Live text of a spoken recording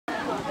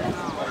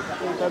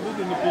We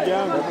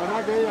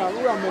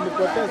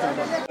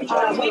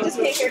just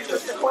came here to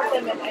support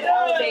them and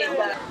elevate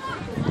them.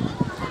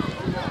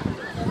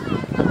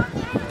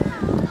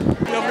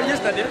 You're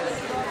registered, yeah?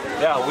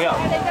 Yeah, we are.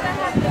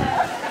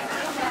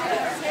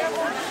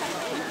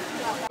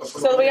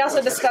 So we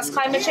also discussed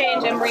climate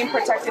change and marine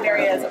protected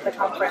areas at the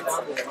conference.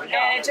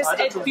 And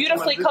it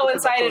beautifully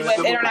coincided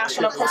with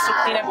International Coastal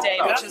Cleanup Day,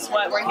 which is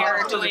what we're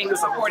here doing,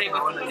 supporting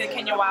with the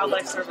Kenya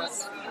Wildlife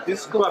Service.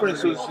 This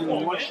conference was in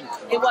Washington.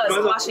 It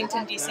was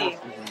Washington, D.C. It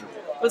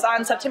was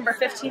on September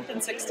 15th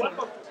and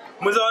 16th.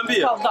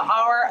 It's called the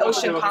Our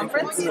Ocean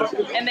Conference,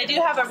 and they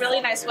do have a really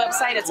nice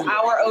website. It's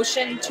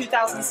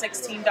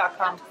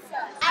ourocean2016.com.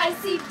 I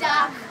see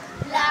dark,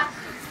 black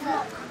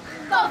smoke,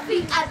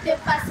 puffing at the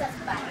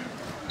passers-by.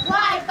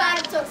 Why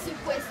ban toxic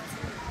waste?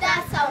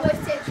 That's a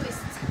wasted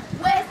waste.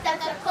 Waste that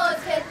can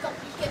cause health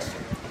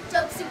complications.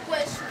 Toxic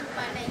waste should be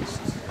managed.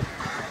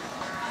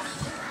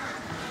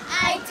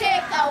 I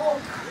take a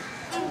walk.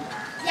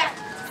 Yeah,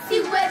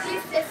 see where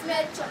this the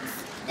smell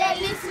chunks. The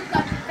least you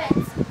can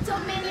prevent. To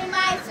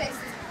minimize waste,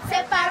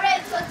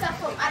 separate water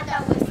from other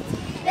waste.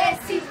 Then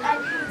sieve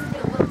and use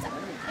the water.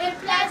 In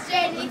plant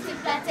drainage,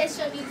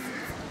 plantation uses.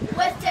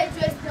 Wasted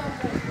waste no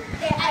more.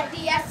 The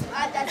ideas to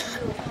others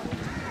know.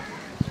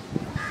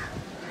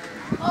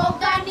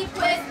 Organic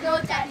waste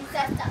not a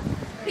disaster.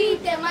 Be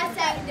the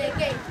master in the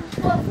game.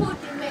 For food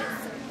remains.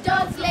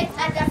 Don't let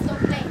others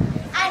complain.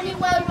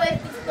 Animal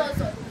waste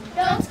disposal.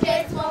 Don't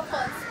create more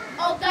faults.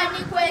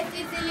 Organic waste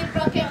easily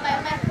broken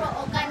by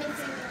microorganisms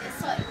in the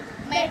soil.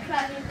 Make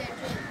running the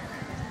drain.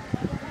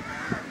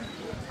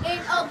 In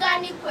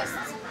organic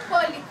waste,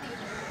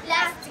 polythene,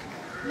 plastic,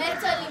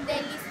 metal in the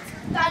list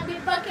can be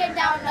broken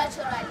down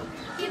naturally.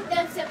 Keep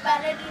them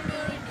separated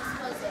during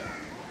disposal.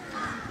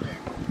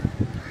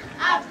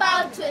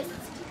 About waste,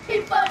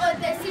 people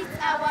on the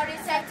 6-hour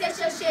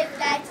recitation sheds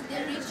light to the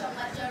rich or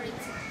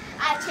majority.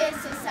 A change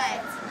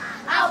society.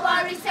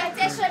 Our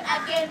recitation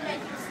again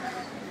makes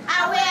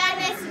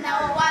awareness in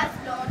our world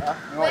known.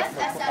 Waste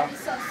as a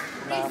resource.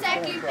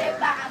 Recycling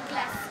paper and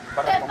glass.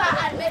 Paper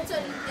and metal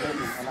in the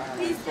list.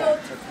 Please don't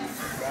do this.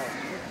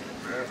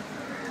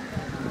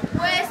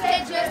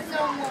 Wastage waste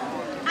no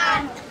more.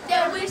 And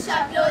the wind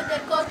shall blow, the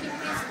coffee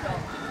please flow.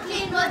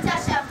 Clean water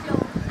shall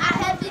flow. A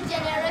healthy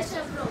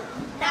generation grow.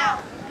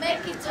 Now,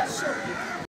 make it your show.